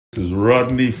This is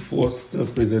Rodney Foster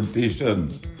presentation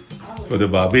for the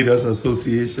Barbados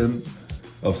Association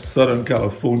of Southern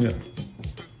California.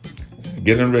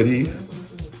 Getting ready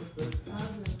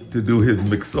to do his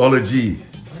mixology.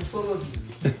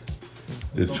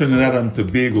 The Trinidad and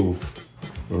Tobago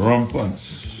rum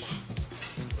punch.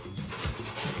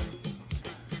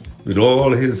 With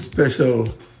all his special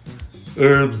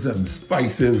herbs and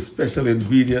spices, special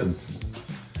ingredients.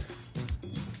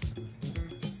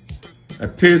 A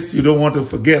taste you don't want to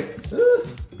forget,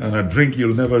 and a drink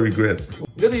you'll never regret.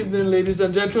 Good evening, ladies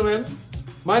and gentlemen.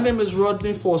 My name is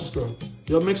Rodney Foster,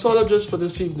 your mixologist for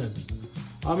this evening.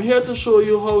 I'm here to show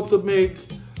you how to make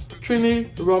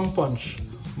Trini rum punch.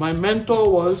 My mentor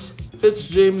was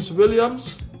James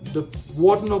Williams, the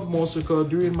warden of Morsica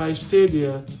during my stay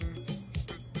there,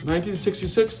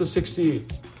 1966 to 68.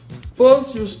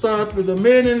 First, you start with the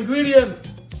main ingredient,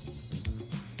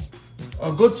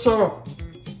 a good syrup.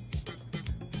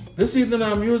 This evening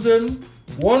I'm using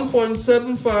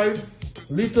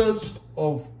 1.75 liters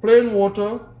of plain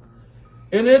water.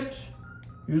 In it,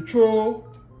 you throw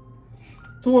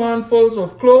 2 handfuls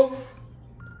of clove,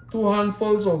 2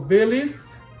 handfuls of bay leaf,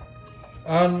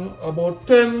 and about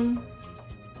 10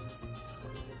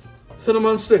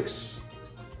 cinnamon sticks.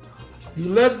 You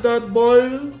let that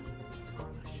boil.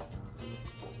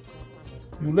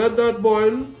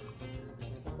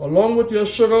 Along with your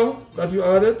sugar that you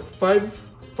added, 5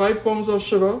 pounds of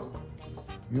sugar.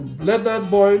 You let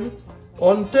that boil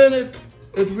until it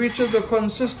reaches the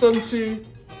consistency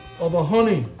of a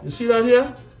honey. You see that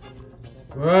here?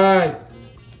 Right.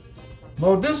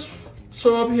 Now this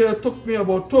syrup here took me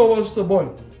about 2 hours to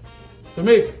boil, to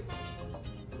make.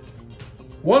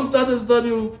 Once that is done,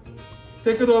 you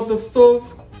take it off the stove,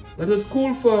 let it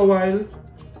cool for a while,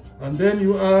 and then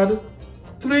you add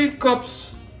 3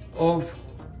 cups of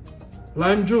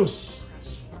lime juice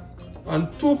and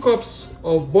 2 cups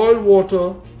of boiled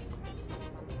water.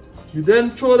 You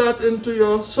then throw that into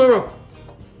your syrup.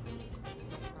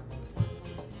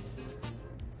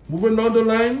 Moving down the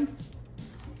line,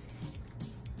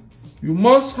 you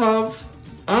must have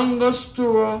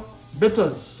Angostura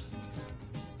bitters,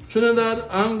 Trinidad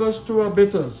Angostura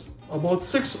bitters, about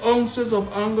 6 ounces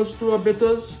of Angostura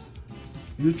bitters.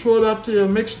 You throw that to your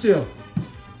mixture,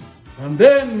 and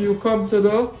then you come to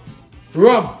the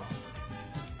rum.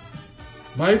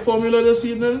 My formula this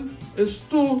evening is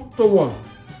 2 to 1.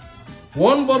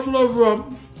 1 bottle of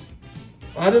rum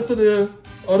added to the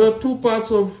other 2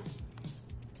 parts of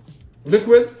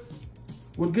liquid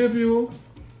would give you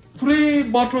 3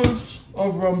 bottles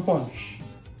of rum punch.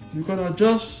 You can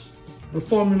adjust the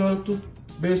formula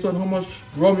based on how much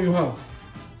rum you have.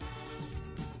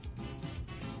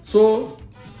 So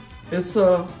it's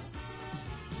a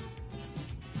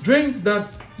drink that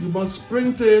you must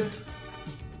bring to it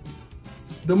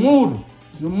the mood.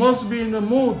 You must be in the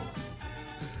mood.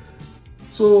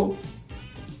 So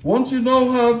once you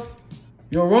now have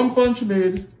your rum punch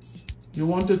made, you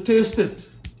want to taste it.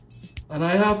 And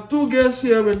I have 2 guests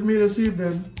here with me this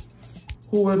evening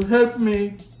who will help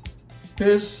me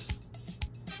taste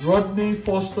Rodney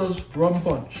Foster's rum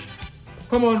punch.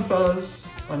 Come on, fellas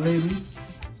and ladies.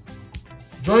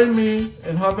 Join me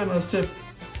in having a sip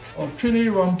of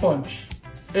Trini rum punch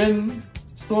in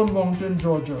Stone Mountain,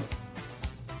 Georgia.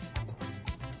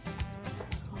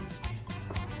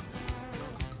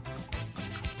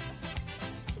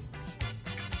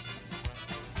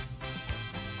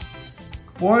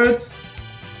 Pour it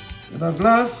in a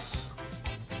glass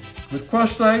with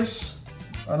crushed ice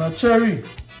and a cherry.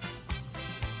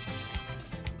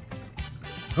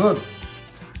 Good.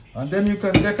 And then you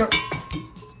can decorate.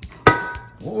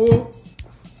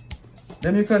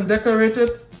 Then you can decorate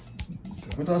it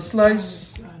with a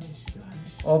slice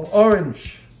of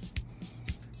orange.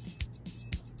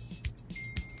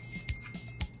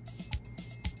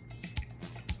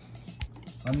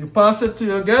 And you pass it to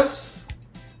your guests.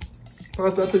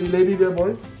 Pass that to the lady there,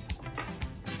 boy.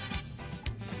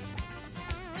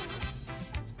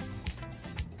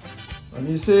 And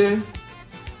you say,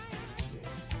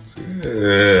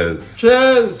 Cheers.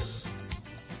 Cheers.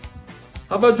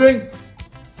 Have a drink.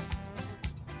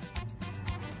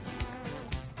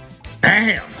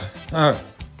 Damn.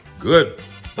 Good.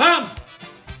 Bam.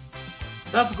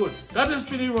 That's good. That is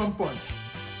Trini rum punch.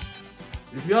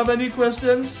 If you have any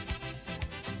questions,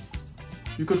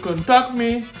 you could contact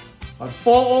me at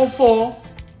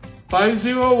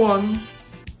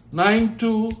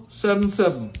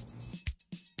 404-501-9277.